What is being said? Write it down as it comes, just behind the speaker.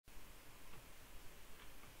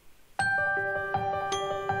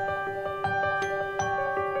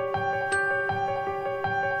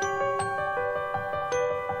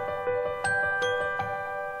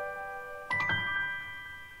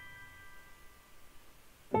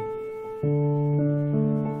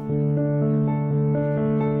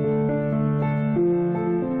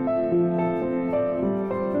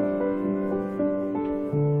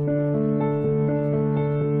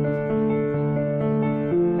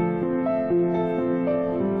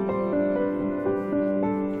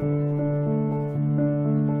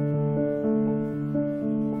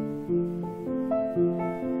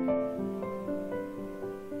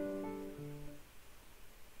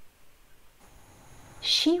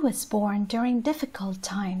She was born during difficult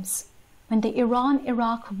times when the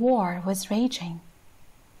Iran-Iraq war was raging.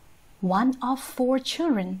 One of 4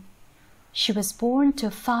 children, she was born to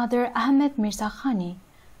father Ahmed Mirzakhani,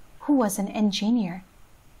 who was an engineer.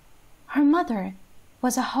 Her mother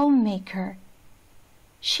was a homemaker.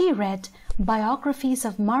 She read biographies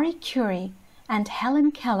of Marie Curie and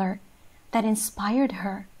Helen Keller that inspired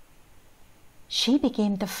her. She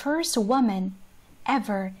became the first woman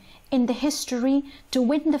ever in the history to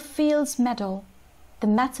win the Fields Medal, the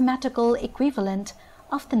mathematical equivalent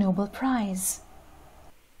of the Nobel Prize.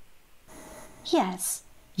 Yes,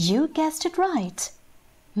 you guessed it right.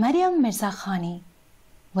 Maryam Mirzakhani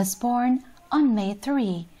was born on May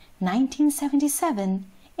 3, 1977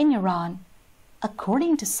 in Iran,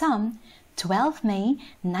 according to some 12 May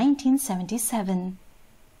 1977.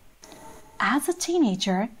 As a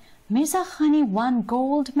teenager, Mirzakhani won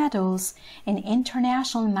gold medals in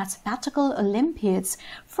international mathematical Olympiads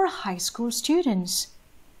for high school students.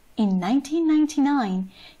 In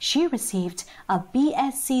 1999, she received a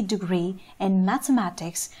BSc degree in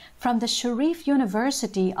mathematics from the Sharif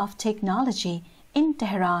University of Technology in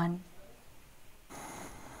Tehran.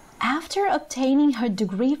 After obtaining her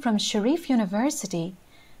degree from Sharif University,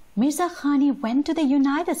 Mirzakhani went to the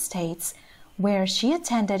United States, where she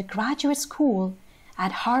attended graduate school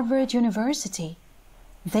at Harvard University.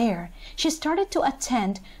 There, she started to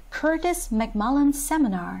attend Curtis McMullen's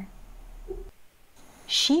seminar.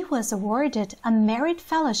 She was awarded a merit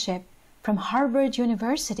fellowship from Harvard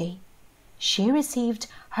University. She received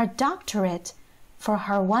her doctorate for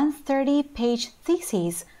her 130-page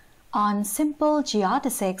thesis on simple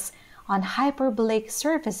geodesics on hyperbolic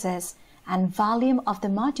surfaces and volume of the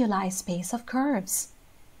moduli space of curves.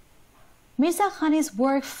 Mirzakhani's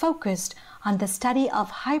work focused on the study of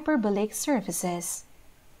hyperbolic surfaces.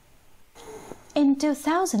 In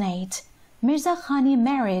 2008, Mirzakhani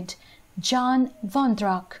married John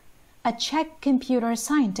Vondrak, a Czech computer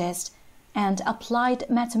scientist and applied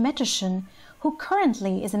mathematician who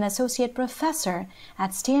currently is an associate professor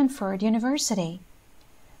at Stanford University.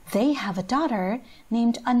 They have a daughter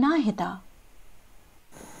named Anahita.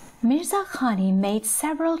 Mirzakhani made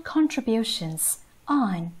several contributions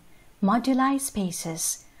on moduli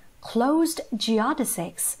spaces, closed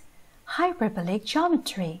geodesics, hyperbolic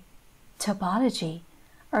geometry, topology,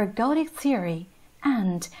 ergodic theory,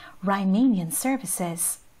 and Riemannian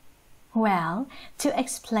surfaces. Well, to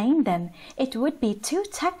explain them, it would be too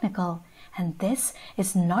technical, and this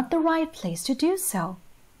is not the right place to do so.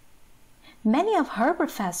 Many of her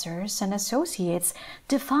professors and associates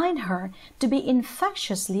define her to be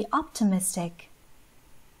infectiously optimistic.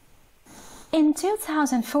 In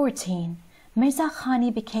 2014,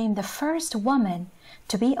 Mirzakhani became the first woman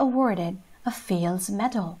to be awarded a Fields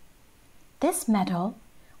Medal. This medal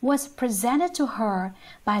was presented to her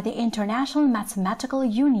by the International Mathematical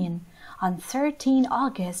Union on 13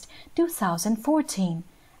 August 2014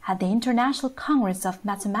 at the International Congress of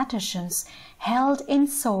Mathematicians held in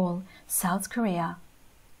Seoul, South Korea.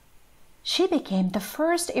 She became the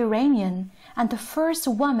first Iranian and the first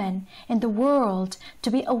woman in the world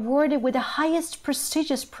to be awarded with the highest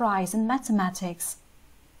prestigious prize in mathematics.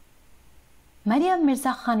 Maryam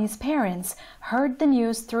Mirzakhani's parents heard the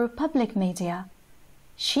news through public media.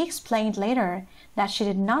 She explained later that she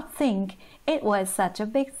did not think it was such a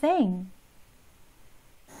big thing.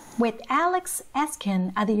 With Alex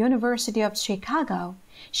Eskin at the University of Chicago,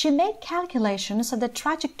 she made calculations of the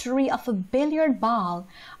trajectory of a billiard ball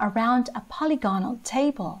around a polygonal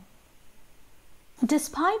table.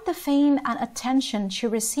 Despite the fame and attention she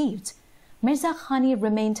received, Mirzakhani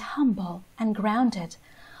remained humble and grounded,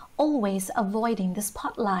 always avoiding the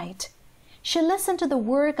spotlight. She listened to the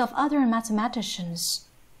work of other mathematicians.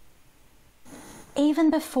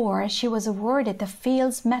 Even before she was awarded the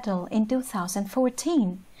Fields Medal in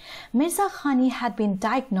 2014, Mirzakhani had been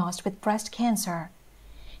diagnosed with breast cancer.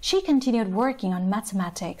 She continued working on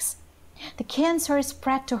mathematics. The cancer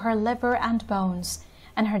spread to her liver and bones,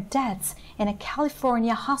 and her death in a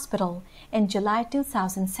California hospital in July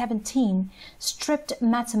 2017 stripped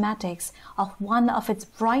mathematics of one of its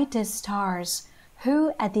brightest stars,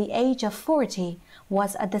 who at the age of 40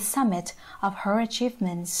 was at the summit of her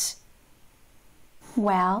achievements.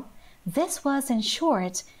 Well, this was in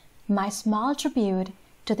short my small tribute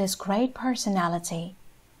to this great personality.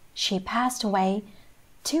 She passed away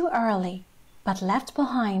too early, but left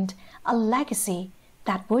behind a legacy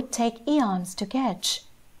that would take eons to catch.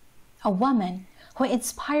 A woman who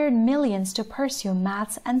inspired millions to pursue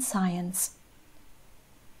maths and science.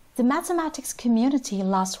 The mathematics community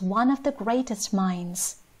lost one of the greatest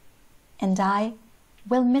minds, and I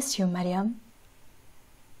will miss you, Maryam.